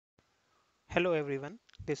Hello everyone,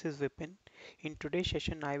 this is Vipin. In today's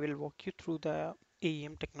session, I will walk you through the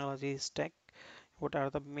AEM technology stack. What are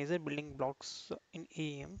the major building blocks in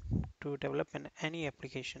AEM to develop any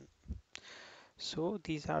application? So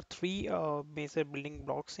these are three major building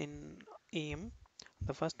blocks in AEM.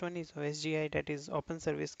 The first one is OSGI, that is Open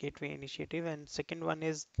Service Gateway Initiative, and second one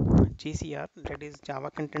is JCR, that is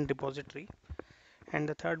Java Content Repository, and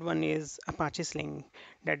the third one is Apache Sling,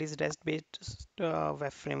 that is REST-based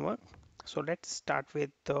web framework. So let's start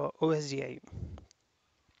with OSGI.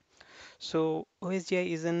 So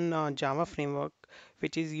OSGI is an Java framework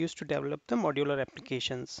which is used to develop the modular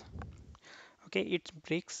applications. Okay, it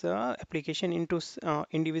breaks application into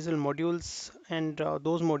individual modules, and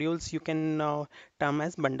those modules you can term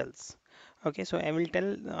as bundles. Okay, so I will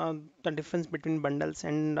tell the difference between bundles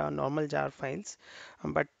and normal jar files,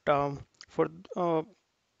 but for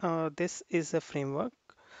uh, this is a framework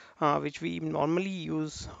which we normally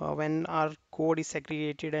use when our code is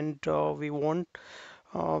segregated and we want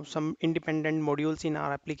some independent modules in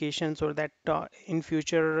our application, so that in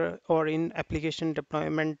future or in application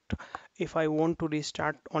deployment, if I want to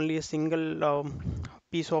restart only a single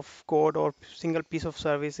piece of code or single piece of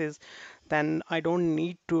services, then uh, I don't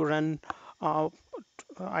need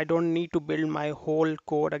to build my whole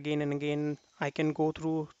code again and again. I can go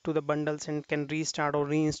through to the bundles and can restart or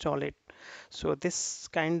reinstall it. So this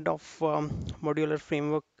kind of modular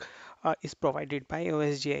framework is provided by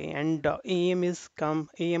OSGI, and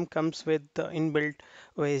AEM comes with the inbuilt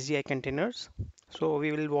OSGI containers. So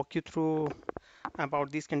we will walk you through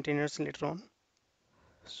about these containers later on.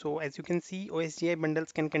 So as you can see, OSGI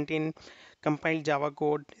bundles can contain compiled Java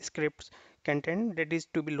code, scripts, content that is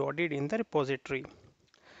to be loaded in the repository.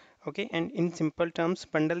 Okay, and in simple terms,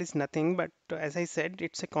 bundle is nothing but, as I said,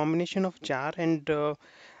 it's a combination of jar and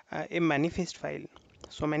a manifest file.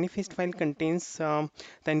 So manifest file contains the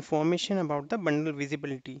information about the bundle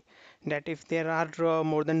visibility. That if there are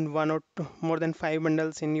more than one or more than five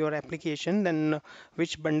bundles in your application, then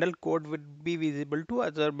which bundle code would be visible to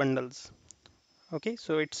other bundles. Okay,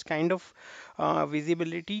 so it's kind of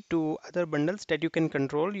visibility to other bundles that you can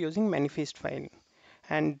control using manifest file,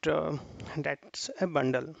 and that's a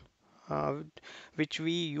bundle uh, which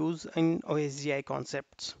we use in OSGI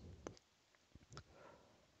concepts.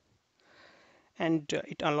 And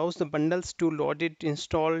it allows the bundles to load it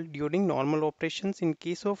install during normal operations. In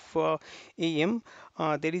case of AEM,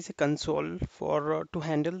 there is a console for to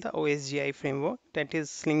handle the OSGI framework, that is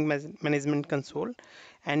Sling Management Console.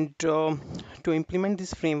 And to implement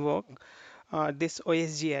this framework, this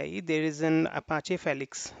OSGI, there is an Apache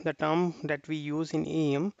Felix. The term that we use in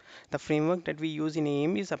AEM, the framework that we use in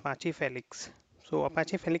AEM is Apache Felix. So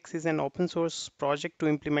Apache Felix is an open source project to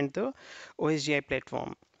implement the OSGI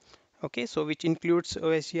platform. Okay, so which includes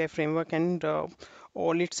OSGI framework and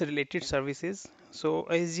all its related services. So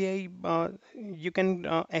OSGI, you can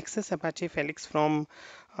access Apache Felix from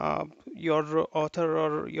your author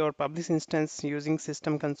or your publish instance using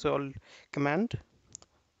system console command.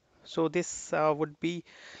 So this would be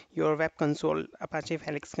your web console, Apache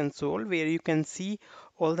Felix console, where you can see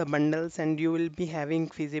all the bundles, and you will be having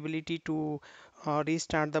feasibility to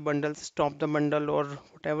restart the bundle, stop the bundle, or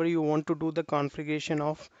whatever you want to do the configuration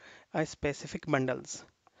of a specific bundles.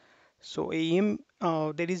 So AEM,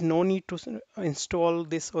 there is no need to install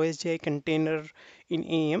this OSGI container in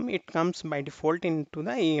AEM. It comes by default into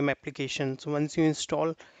the AEM application. So once you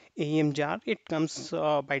install AEM jar, it comes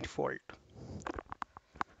by default.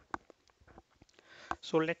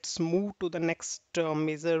 So let's move to the next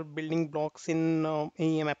major building blocks in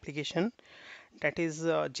AEM application, that is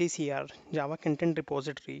JCR, Java Content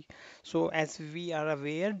Repository. So as we are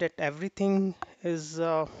aware that everything is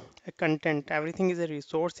a content, everything is a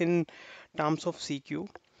resource in terms of CQ.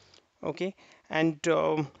 Okay, and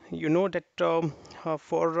you know that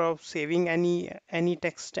for saving any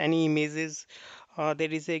text, any images,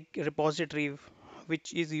 there is a repository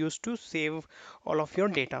which is used to save all of your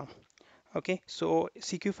data. Okay, so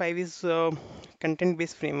CQ5 is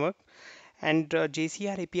content-based framework, and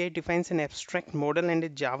JCR API defines an abstract model and a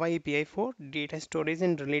Java API for data storage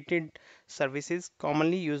and related services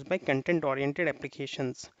commonly used by content-oriented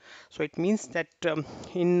applications. So it means that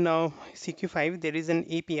in CQ5 there is an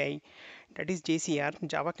API, that is JCR,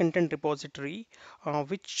 Java Content Repository,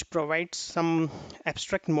 which provides some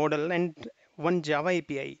abstract model and one Java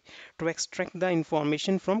API to extract the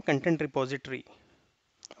information from content repository.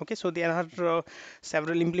 Okay, so there are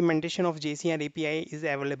several implementation of JCR API is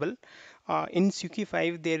available. In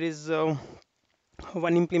CQ5, there is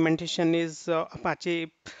one implementation is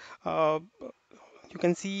Apache. Uh, you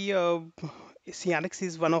can see CRX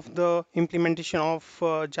is one of the implementation of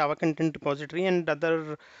Java Content Repository, and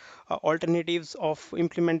other alternatives of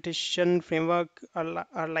implementation framework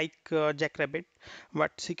are like Jackrabbit,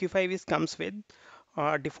 but CQ5 is comes with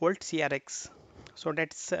default CRX. So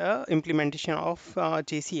that's implementation of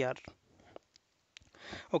JCR.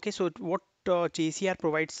 Okay, so what JCR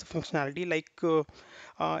provides functionality like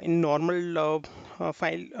in normal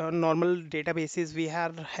normal databases, we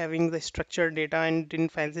are having the structured data, and in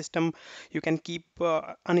file system you can keep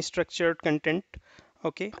unstructured content.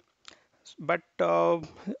 Okay, but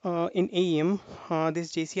in AEM,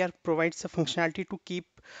 this JCR provides a functionality to keep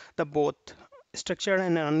the both structured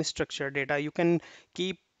and unstructured data. You can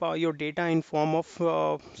keep your data in form of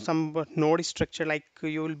some node structure, like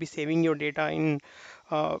you will be saving your data in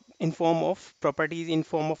form of properties, in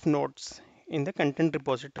form of nodes in the content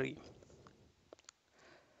repository.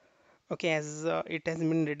 Okay, as it has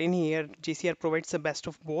been written here, JCR provides the best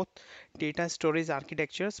of both data storage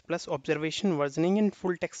architectures plus observation, versioning, and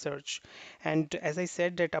full text search. And as I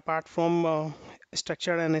said, that apart from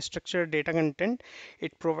structured and unstructured data content,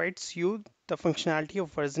 it provides you the functionality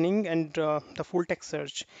of versioning and the full text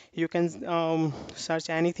search. You can search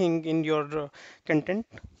anything in your content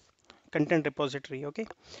content repository. Okay,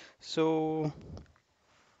 so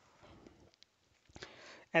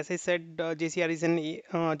as I said, JCR is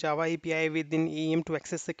an Java API within AEM to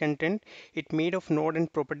access the content. It made of node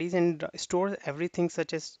and properties, and stores everything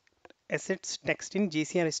such as assets text in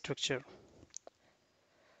JCR structure.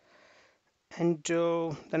 And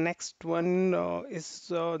the next one is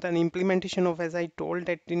the implementation of, as I told,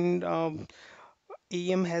 that in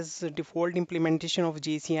AEM has a default implementation of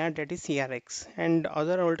JCR, that is CRX, and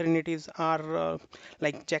other alternatives are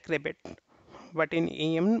like Jackrabbit, but in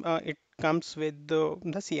AEM it comes with the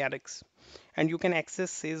CRX, and you can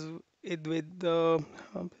access it with the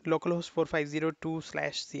localhost 4502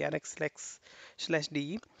 slash CRX slash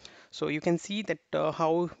DE. So you can see that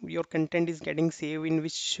how your content is getting saved, in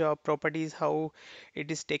which properties, how it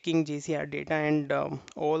is taking JCR data, and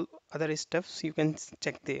all other stuffs you can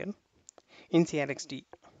check there in CRXD.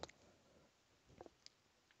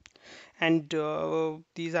 And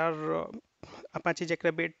these are Apache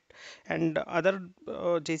Jackrabbit and other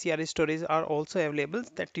JCR stories are also available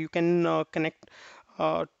that you can connect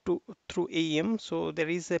to through AEM. So there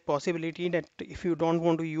is a possibility that if you don't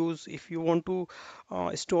want to use, if you want to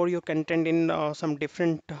store your content in some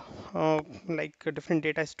different different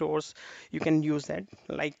data stores, you can use that.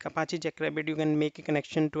 Like Apache Jackrabbit, you can make a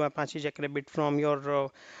connection to Apache Jackrabbit from your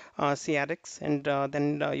CRX, and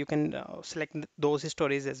then you can select those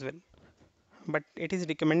stories as well, but it is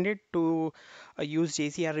recommended to use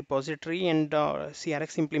JCR repository and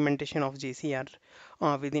CRX implementation of JCR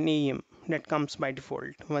within AEM that comes by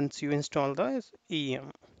default once you install the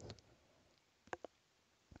AEM.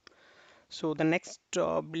 So the next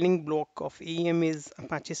building block of AEM is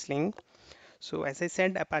Apache Sling. So as I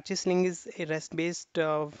said, Apache Sling is a REST-based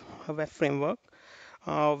web framework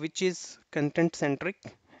which is content centric,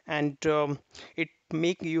 and it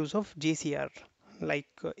make use of JCR. Like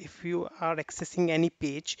if you are accessing any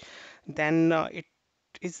page, then it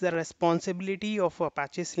is the responsibility of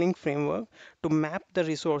Apache Sling framework to map the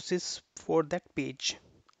resources for that page.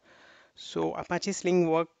 So Apache Sling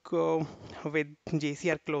work with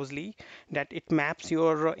JCR closely, that it maps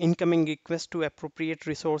your incoming request to appropriate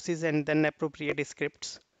resources and then appropriate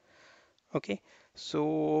scripts. Okay,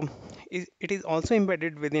 so it is also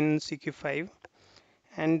embedded within CQ5,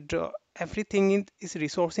 and everything is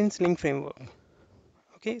resource in Sling framework.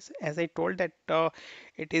 Okay, so as I told that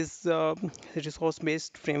it is resource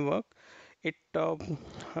based framework. It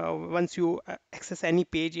once you access any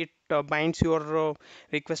page, it binds your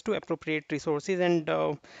request to appropriate resources, and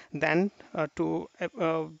then to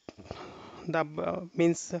the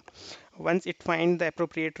means once it find the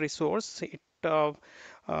appropriate resource, it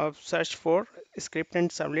search for script and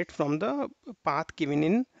servlet from the path given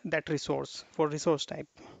in that resource for resource type.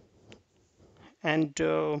 And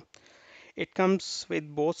it comes with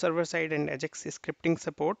both server-side and Ajax scripting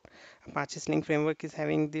support. Apache Sling framework is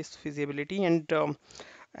having this feasibility, and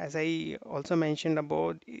as I also mentioned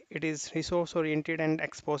above, it is resource-oriented and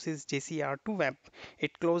exposes JCR to web.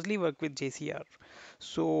 It closely work with JCR.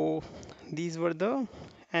 So these were the,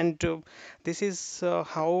 and this is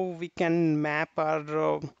how we can map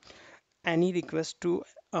our any request to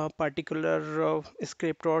a particular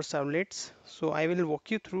script or servlets. So I will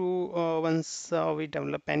walk you through once we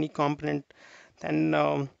develop any component,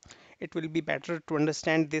 then it will be better to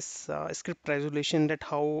understand this script resolution, that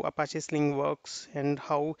how Apache Sling works and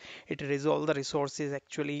how it resolve the resources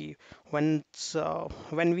actually. Once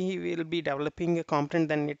when we will be developing a component,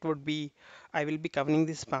 then it would be, I will be covering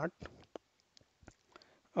this part.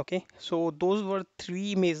 Okay, so those were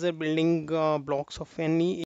three major building blocks of any